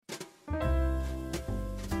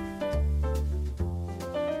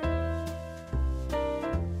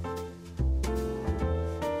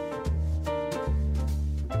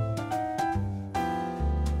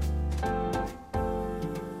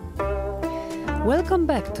Welcome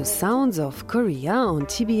back to Sounds of Korea on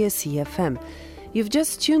TBS EFM. You've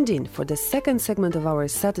just tuned in for the second segment of our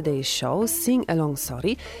Saturday show, Sing Along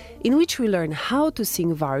Sori, in which we learn how to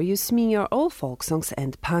sing various Minyeol folk songs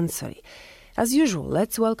and Pansori. As usual,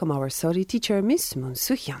 let's welcome our Sori teacher, Miss Moon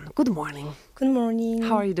Soo-hyun. Good morning. Good morning.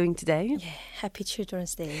 How are you doing today? Yeah, happy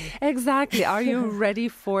Children's Day. Exactly. Are you ready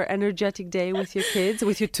for energetic day with your kids,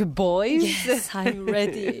 with your two boys? Yes, I'm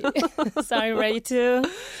ready. So are you ready too?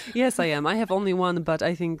 Yes, I am. I have only one, but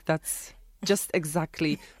I think that's just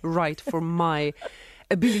exactly right for my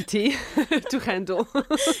ability to handle.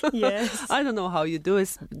 Yes. I don't know how you do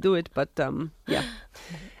it, but yeah.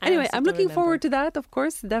 Anyway, I'm looking forward to that, of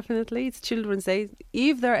course, definitely. It's Children's Day.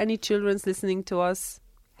 If there are any children listening to us,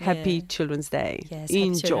 happy Children's Day. Yes,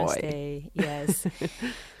 enjoy. Happy Children's Day. Yes.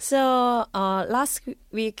 So last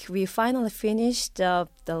week we finally finished the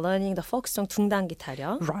learning the folk song 둥단기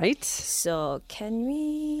타령. Right. So can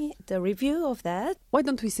we the review of that? Why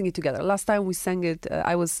don't we sing it together? Last time we sang it,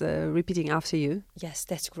 I was repeating after you. Yes,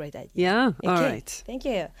 that's a great idea. Yeah. Okay. All right. Thank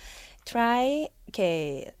you. Try.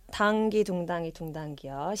 Okay. 당기 둥당기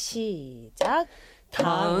둥당기요. 시작.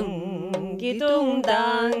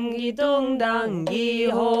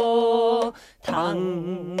 당기동당기동당기호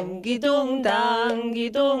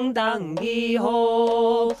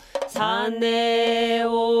당기동당기동당기호 산에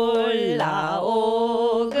올라오글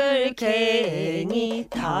갱이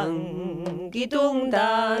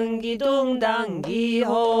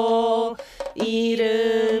당기동당기동당기호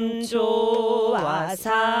이름 좋아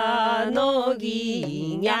산옥이냐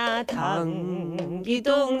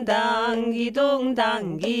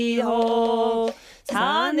당기동당기동당기호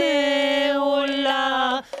산에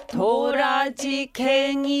올라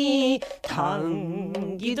도라지갱이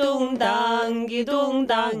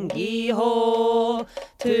당기동당기동당기호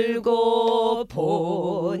들고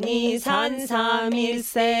보니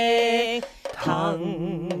산삼일색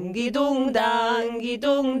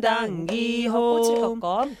당기동당기동당기호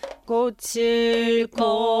꽃을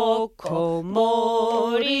꽂고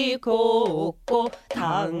머리 꽂고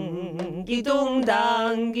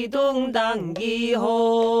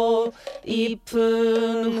당기동당기동당기호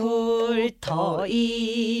잎은 훑어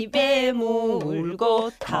입에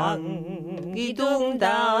물고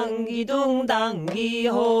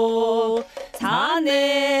당기동당기동당기호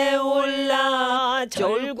산에 올라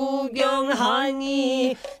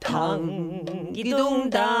절구경하니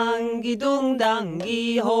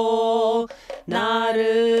당기동당기동당기호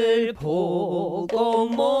나를 보고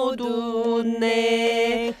못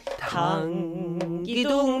웃네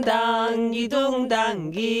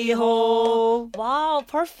당기동당기동당기호 Wow,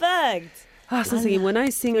 perfect! 선생님, when I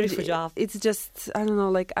sing, beautiful job. It's just, I don't know,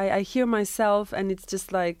 like I hear myself and it's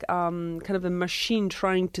just like kind of a machine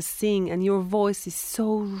trying to sing and your voice is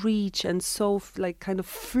so rich and so like kind of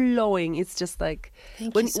flowing. It's just like,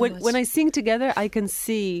 when I sing together, I can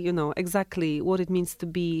see, you know, exactly what it means to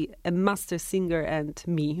be a master singer and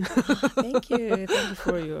me. Thank you. Thank you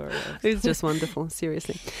for your... It's just wonderful,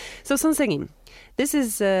 seriously. So, 선생님, this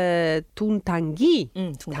is 둥단기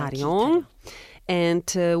타령. And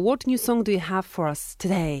what new song do you have for us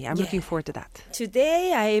today? I'm looking forward to that.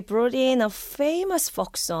 Today I brought in a famous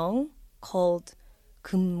folk song called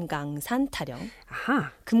금강산 타령.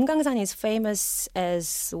 Aha. 금강산 is famous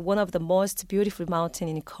as one of the most beautiful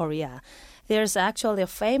mountains in Korea. There's actually a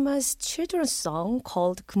famous children's song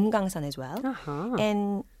called 금강산 as well. Uh-huh.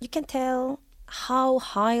 And you can tell how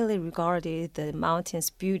highly regarded the mountain's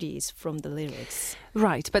beauty is from the lyrics.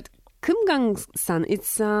 Right, but 금강산,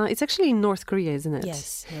 it's actually in North Korea, isn't it?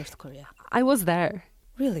 Yes, North Korea. I was there.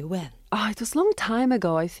 Really, when? It was a long time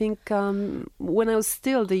ago. I think when I was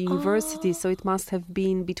still at the university, so it must have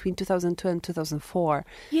been between 2002 and 2004.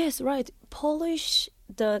 Yes, right. Polish,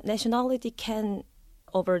 the nationality can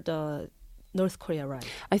over the North Korea, right?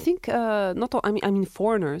 I think not all, I mean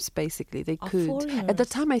foreigners basically they could. Foreigners. At the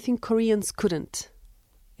time, I think Koreans couldn't.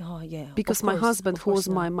 Oh, yeah. Because my husband, who was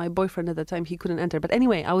my boyfriend at the time, he couldn't enter. But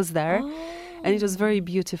anyway, I was there, and it was very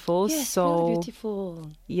beautiful. Yes, so really beautiful.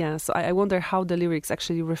 Yeah, so I wonder how the lyrics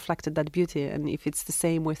actually reflected that beauty, and if it's the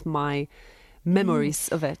same with my memories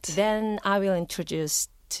of it. Then I will introduce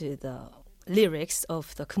to the lyrics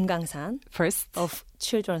of the 금강산 First of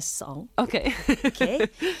children's song. Okay. Okay.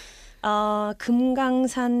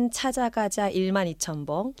 금강산 찾아가자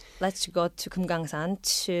 12,000번. Let's go to 금강산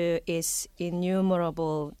to its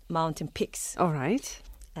innumerable mountain peaks. All right.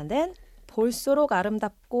 And then 볼수록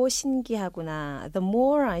아름답고 신기하구나. The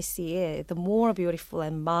more I see it, the more beautiful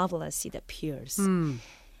and marvelous it appears.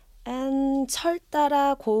 And 철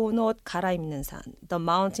따라 고운 옷 갈아입는 산. The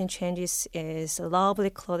mountain changes its lovely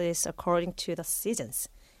clothes according to the seasons.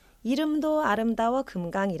 이름도 아름다워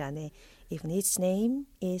금강이라네. Even its name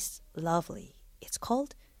is lovely. It's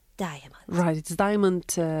called Diamond. Right, it's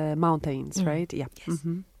Diamond Mountains, right? Yeah. Yes.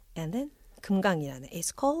 And then 금강이라네.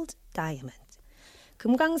 It's called Diamond.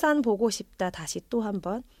 금강산 보고 싶다. 다시 또 한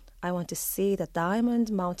번. I want to see the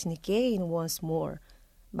Diamond Mountain again once more.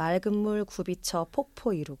 맑은 물 굽이쳐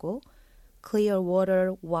폭포 이루고 Clear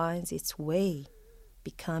water winds its way,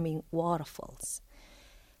 becoming waterfalls.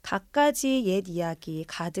 갖가지 옛 이야기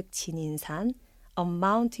가득 지닌 산, a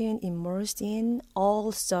mountain immersed in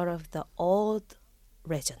all sort of the old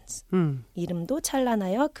legends. 이름도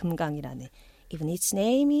찬란하여 금강이라네. Even its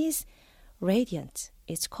name is radiant.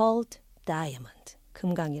 It's called Diamond.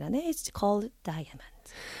 금강이라네. It's called Diamond.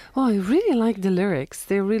 Oh, I really like the lyrics.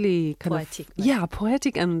 They're really kind Poetic, of... right? Yeah,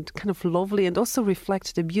 poetic and kind of lovely and also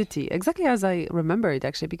reflect the beauty. Exactly as I remember it,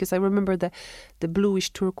 actually, because I remember the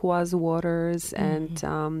bluish turquoise waters and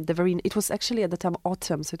the very... It was actually at the time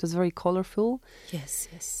autumn, so it was very colorful. Yes,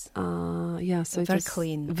 yes. Yeah, so it Very was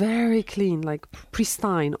clean. Very clean, like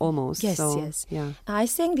pristine almost. Yes, so, yes. Yeah. I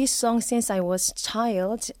sang this song since I was a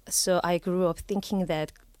child, so I grew up thinking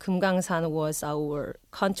that 금강산 was our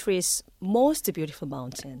country's most beautiful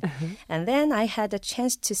mountain. And then I had a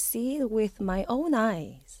chance to see it with my own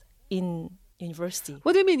eyes in university.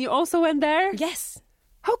 What do you mean? You also went there? Yes.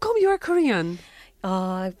 How come you are Korean?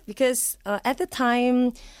 Because at the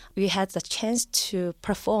time, we had the chance to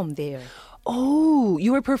perform there. Oh,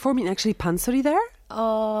 you were performing actually Pansori there?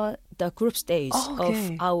 The group stage okay.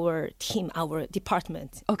 of our team, our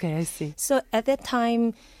department. Okay, I see. So at that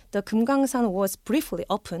time, the Kumgangsan was briefly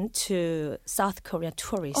open to South Korean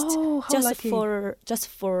tourists. Oh, how lucky. just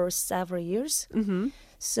for several years.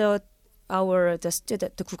 So the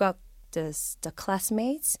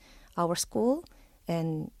classmates, our school,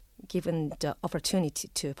 and given the opportunity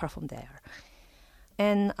to perform there.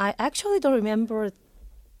 And I actually don't remember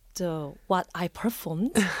what I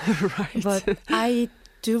performed, Right. but I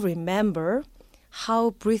do remember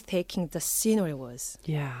how breathtaking the scenery was.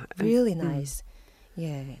 Yeah. Really nice.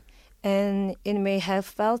 Yeah. And it may have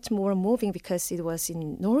felt more moving because it was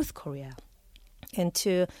in North Korea. And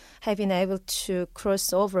to have been able to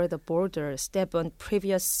cross over the border, step on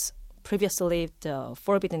previously the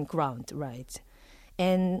forbidden ground, right?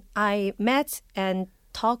 And I met and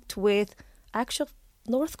talked with actual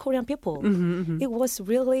North Korean people. It was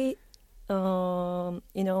really,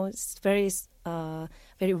 it's very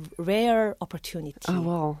rare opportunity. Oh,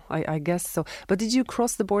 well, I guess so. But did you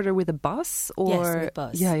cross the border with a bus? Or? Yes, with a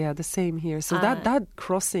bus. Yeah, the same here. So that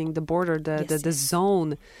crossing the border, the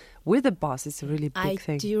zone with a bus is a really big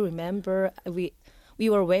thing. I do remember we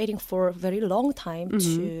were waiting for a very long time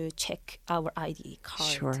to check our ID card.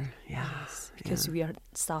 Sure, yeah. Yes, because we are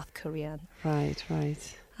South Korean. Right.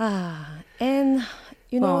 And,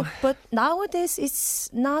 but nowadays it's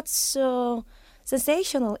not so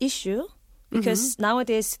sensational issue because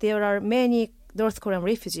nowadays there are many North Korean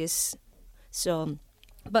refugees. So,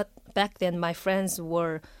 but back then my friends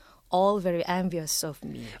were all very envious of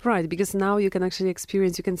me. Right, because now you can actually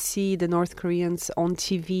experience, you can see the North Koreans on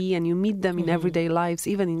TV and you meet them in everyday lives,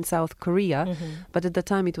 even in South Korea. But at the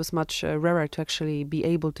time it was much rarer to actually be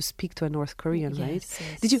able to speak to a North Korean, right? Yes.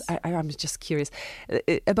 Did you, I'm just curious,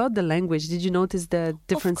 about the language, did you notice the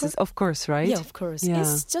differences? Of course, right? Yeah, of course. Yeah.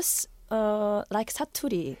 It's just like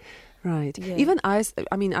Saturi. Right. Yeah. Even I've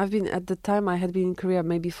been, at the time I had been in Korea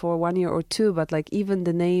maybe for 1 year or two, but like even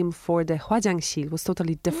the name for the 화장실 was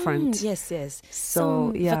totally different. Yes.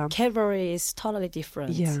 So, some vocabulary is totally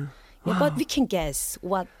different. Yeah. Yeah, but we can guess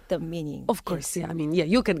what the meaning Of course, is. yeah.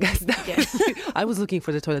 You can guess that. Yeah. I was looking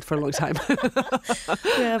for the toilet for a long time.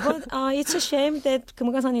 Yeah, but it's a shame that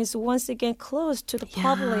Kumgangsan is once again closed to the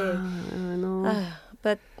public. I know.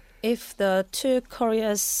 But if the two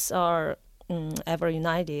Koreas are ever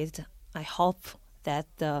united, I hope that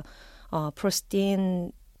the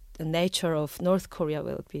pristine nature of North Korea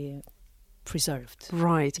will be preserved.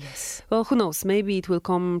 Right. Yes. Well, who knows? Maybe it will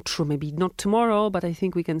come true. Maybe not tomorrow, but I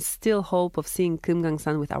think we can still hope of seeing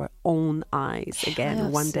Kumgangsan with our own eyes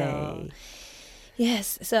again one day.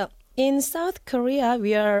 Yes. So in South Korea,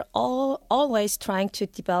 we are always trying to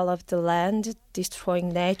develop the land, destroying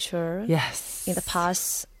nature. Yes. In the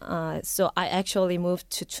past, so I actually moved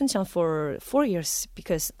to Chuncheon for 4 years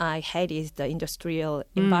because I hated the industrial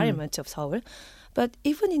environment of Seoul. But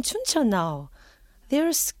even in Chuncheon now,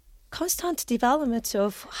 there's constant development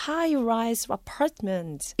of high-rise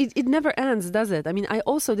apartments. It never ends, does it? I mean, I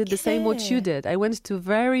also did the same what you did. I went to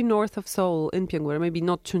very north of Seoul in Pyeonggu, maybe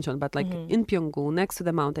not Chuncheon, but like in Pyeonggu, next to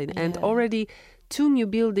the mountain. And already two new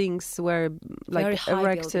buildings were like Very high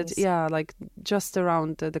erected, buildings. like just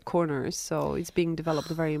around the corners. So it's being developed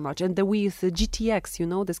very much. And with the GTX,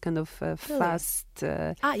 this kind of fast.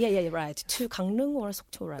 Right. To Gangneung or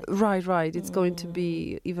Sokcho, right? Right. It's going to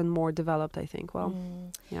be even more developed, I think. Well,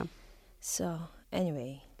 yeah. So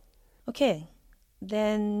anyway, okay.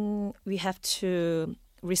 Then we have to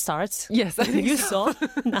restart. Yes, I think new so. song.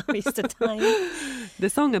 Now is the time. The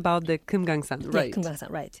song about the Kumgangsan, right? Yeah,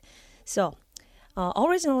 Kumgangsan, right. So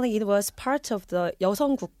originally it was part of the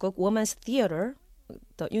여성국극 Women's Theater.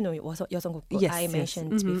 여성국극 I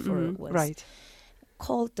mentioned before was right.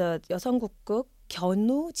 called the 여성국극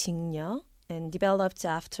견우직녀 and developed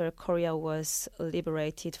after Korea was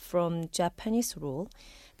liberated from Japanese rule.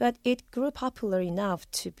 But it grew popular enough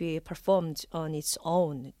to be performed on its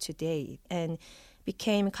own today and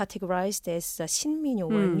became categorized as a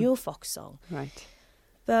신민요 or new folk song. Right.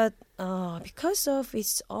 But because of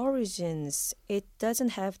its origins, it doesn't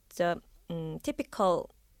have the typical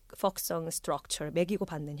folk song structure, 매기고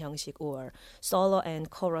받는 형식 or solo and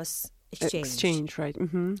chorus exchange. Right.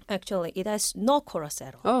 Actually, it has no chorus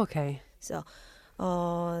at all. Oh, okay. So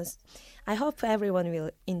I hope everyone will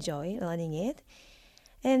enjoy learning it.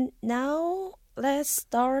 And now let's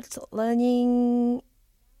start learning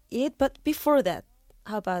it. But before that,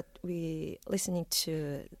 how about we listening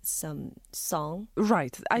to some song?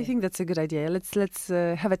 Right. I think that's a good idea. Let's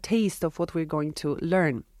have a taste of what we're going to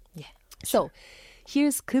learn. Yeah. So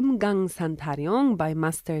here's 금강산 타령 by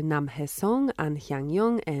Master Nam Hae-sung, An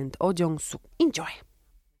Hyang-young, and Oh Jong-suk. Enjoy.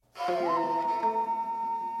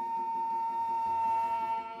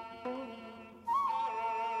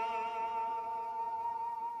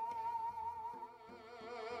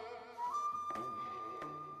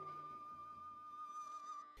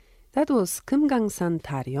 That was 금강산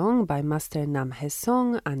타령 by Master Nam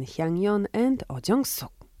Hae-sung, An Hyang-yeon, and Oh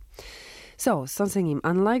Jong-suk. So, 선생님,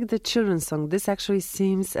 unlike the children's song, this actually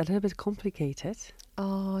seems a little bit complicated.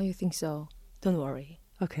 Oh, you think so? Don't worry.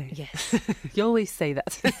 Okay. Yes. You always say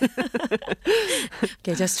that.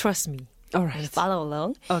 Okay, just trust me. All right. And follow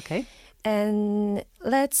along. Okay. And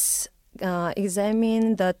let's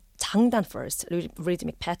examine the 장단 first,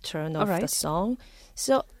 rhythmic pattern of the song.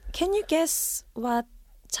 So, can you guess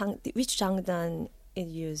which 장단 it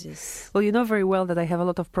uses? Well, you know very well that I have a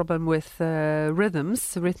lot of problem with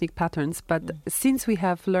rhythmic patterns, but since we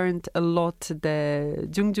have learned a lot the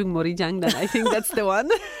중중 머리 장단, I think that's the one.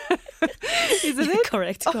 Isn't it?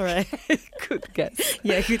 Correct. Good guess.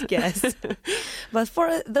 Yeah, good guess. But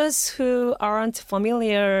for those who aren't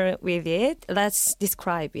familiar with it, let's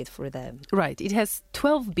describe it for them. Right. It has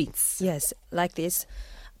 12 beats. Yes, like this.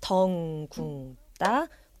 덩, 궁, 따,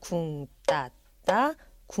 궁, 따, 따,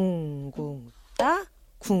 궁, 궁, 따,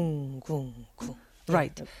 궁, 궁, 궁.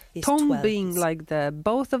 Right. Yeah, Tong being like the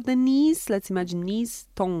both of the knees. Let's imagine knees.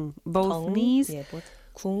 Tong, both knees. Yeah, both.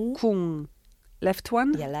 궁. Kung, left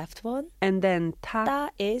one. Yeah, left one. And then ta. 따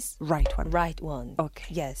is right one. Right one. Okay.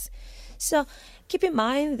 Yes. So keep in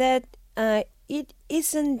mind that it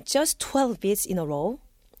isn't just 12 beats in a row,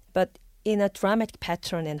 but in a dramatic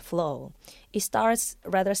pattern and flow. It starts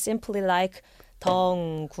rather simply like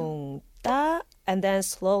덩, 궁, 따, and then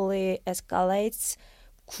slowly escalates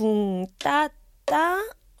궁, 따, 따,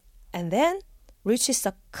 and then reaches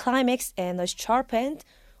a climax and a sharp end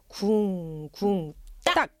궁, 궁,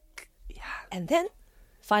 따. Yeah. And then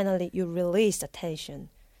finally you release the tension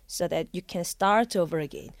so that you can start over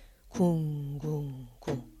again. 궁, 궁,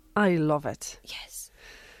 궁. I love it. Yes.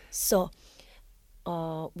 So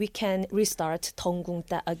we can restart 덩, 궁,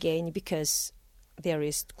 따 again because there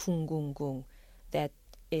is 궁, 궁, 궁 that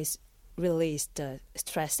is release the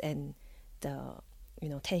stress and the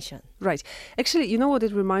tension. Right. Actually, you know what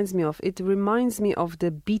it reminds me of? It reminds me of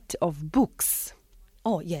the beat of books.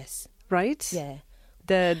 Oh, yes. Right? Yeah.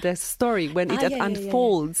 The story, when it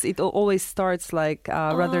unfolds, it always starts like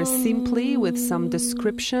rather simply with some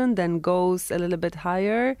description, then goes a little bit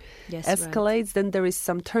higher, escalates, then there is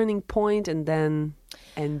some turning point, and then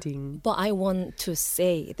ending. But I want to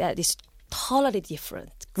say that it's totally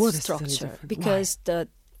different structure. Totally different? Because the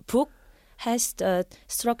book has the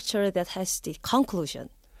structure that has the conclusion,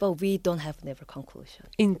 but we don't have never conclusion.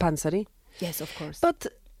 In Pansori? Yes, of course. But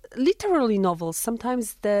literary novels,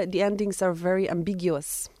 sometimes the endings are very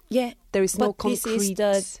ambiguous. Yeah. There is no concrete...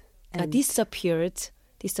 This is the disappeared.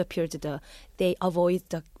 They avoid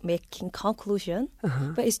the making conclusion,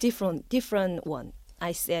 but it's different one.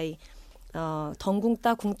 I say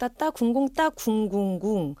덩궁따 궁따따 궁궁따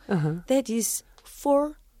궁궁궁. That is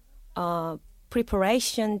 4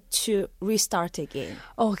 preparation to restart again.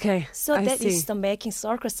 Okay. So I that see. is the making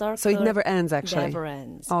circle. So it never ends, actually. Never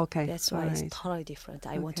ends. Okay. That's why all it's right. totally different,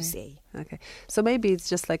 I want to say. Okay. So maybe it's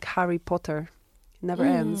just like Harry Potter. Never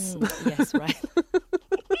ends. Yes, right.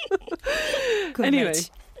 Good Anyway. match.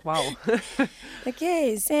 Wow.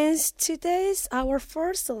 Okay, since today's our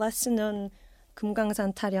first lesson on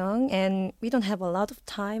금강산 타령, and we don't have a lot of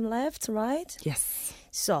time left, right? Yes.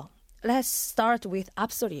 So let's start with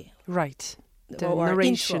앞소리. Right. The Or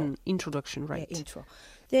narration, introduction, right. Yeah, intro.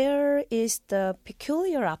 There is the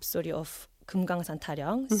peculiar 앞소리 of 금강산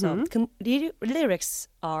타령. So lyrics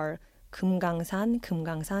are 금강산,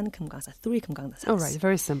 금강산, 금강산. 3 금강산. All right.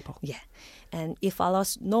 Very simple. Yeah. And it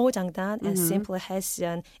follows no 장단 and simply has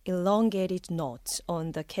an elongated note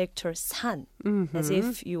on the character 산, as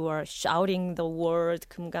if you are shouting the word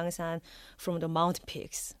금강산 from the mountain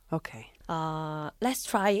peaks. Okay. Let's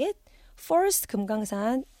try it. First,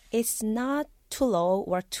 금강산 is not too low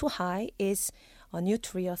or too high. It's a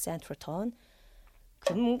neutral central tone.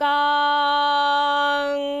 금강산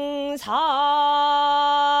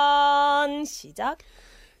시작.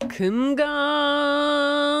 금강산.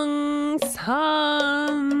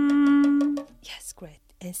 Yes, great.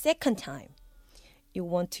 And second time, you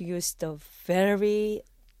want to use the very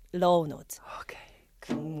low note. Okay.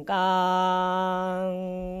 금강산.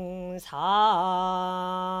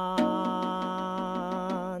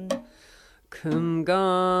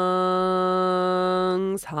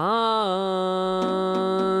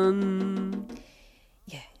 금강산.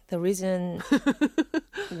 Yeah, the reason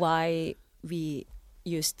why we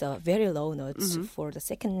use the very low notes for the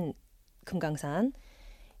second 금강산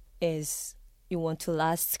is you want to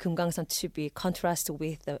last 금강산 to be contrasted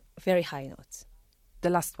with the very high notes. The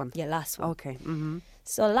last one. Yeah, last one. Okay.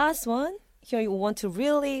 So last one, here you want to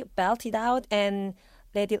really belt it out and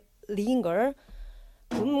let it linger.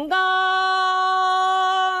 금강산.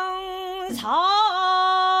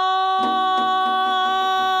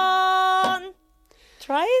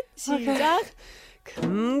 Try it. 시작.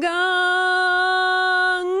 금강산.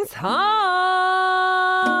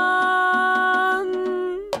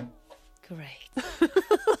 Great.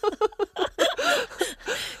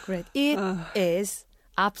 Great. It is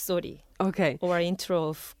앞소리. Okay. Or intro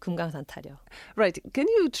of 금강산 타령. Right. Can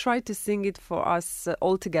you try to sing it for us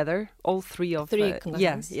all together? All three of Three Yeah,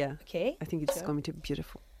 금강산s? yeah. Okay. I think it's Sure. going to be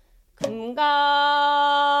beautiful.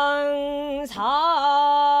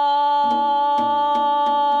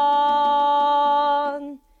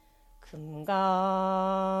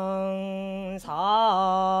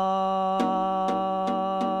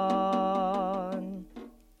 금강산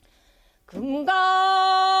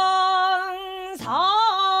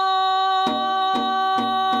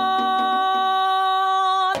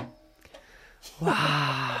금강산.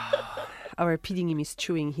 Wow. Our PD님 is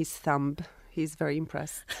chewing his thumb. He's very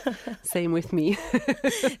impressed. Same with me.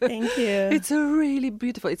 Thank you. It's a really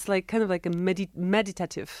beautiful. It's like kind of like a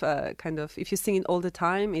meditative kind of. If you sing it all the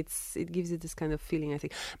time, it gives you this kind of feeling, I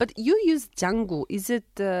think. But you use 장구. Is it?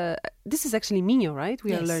 This is actually 민요, right?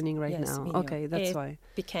 We are Yes, learning right yes, now. 민요. Okay, that's It why.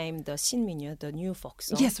 became the 신민요, the new folk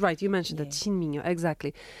song. Yes, right. You mentioned that 신민요.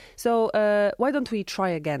 Exactly. So why don't we try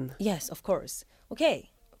again? Yes, of course. Okay.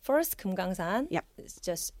 First, 금강산. Yeah. It's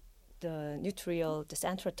just the neutral, the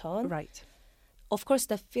central tone. Right. Of course,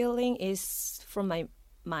 the feeling is from my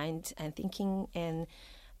mind and thinking. And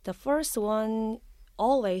the first one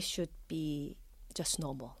always should be just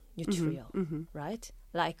normal, neutral, right?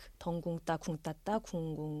 Like 덩궁따, 쿵따따,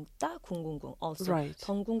 쿵궁따, 쿵궁궁. Also, Right.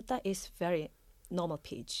 덩궁따 is very normal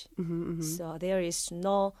pitch. So there is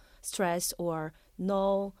no stress or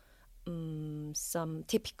no some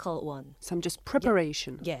typical one. Some just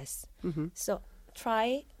preparation. Yes. So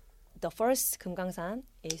try the first 금강산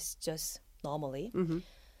is just normally.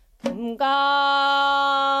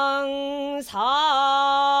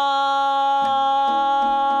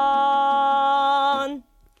 금강산.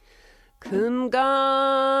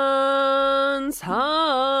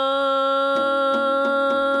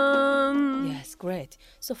 금강산. Yes, great.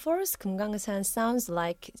 So first 금강산 sounds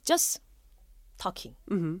like just talking,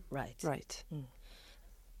 right? Right.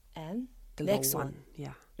 And The next low one, one.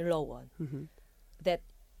 Yeah. low one, that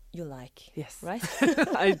you like, Yes. right?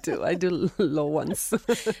 I do. I do low ones.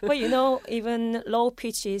 But you know, even low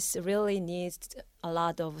pitches really needs a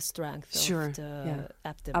lot of strength Sure. of the Yeah.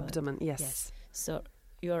 abdomen. Abdomen. Yes. Yes. So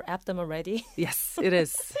your abdomen ready? Yes, it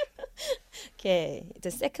is. Okay.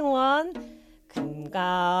 The second one. 금강산.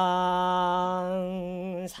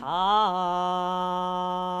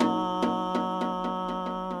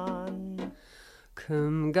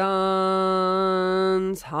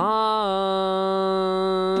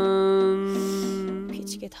 금강산.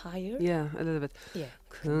 Pitch get high. higher? Yeah, a little bit. Yeah.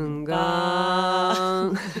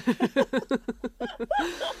 금강.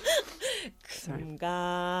 Sorry.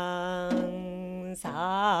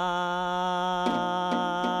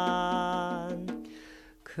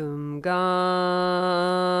 금강산. 금강산.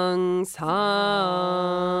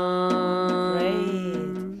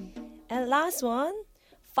 Great. And last one,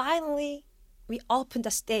 finally, we open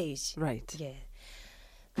the stage. Right. Yeah.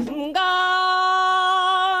 금강산.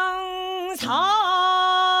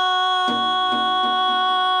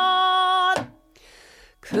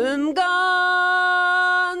 금강산.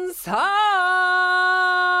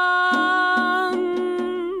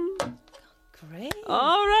 Great.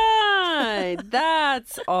 All right.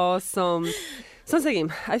 That's awesome.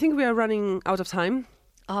 선생님, I think we are running out of time.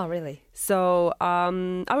 Oh, really? So,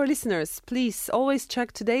 our listeners, please always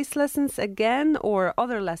check today's lessons again or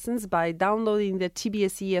other lessons by downloading the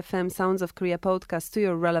TBS EFM Sounds of Korea podcast to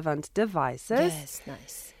your relevant devices. Yes,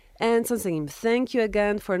 nice. And 선생님, thank you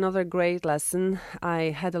again for another great lesson.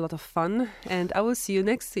 I had a lot of fun, and I will see you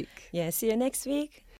next week. Yeah, see you next week.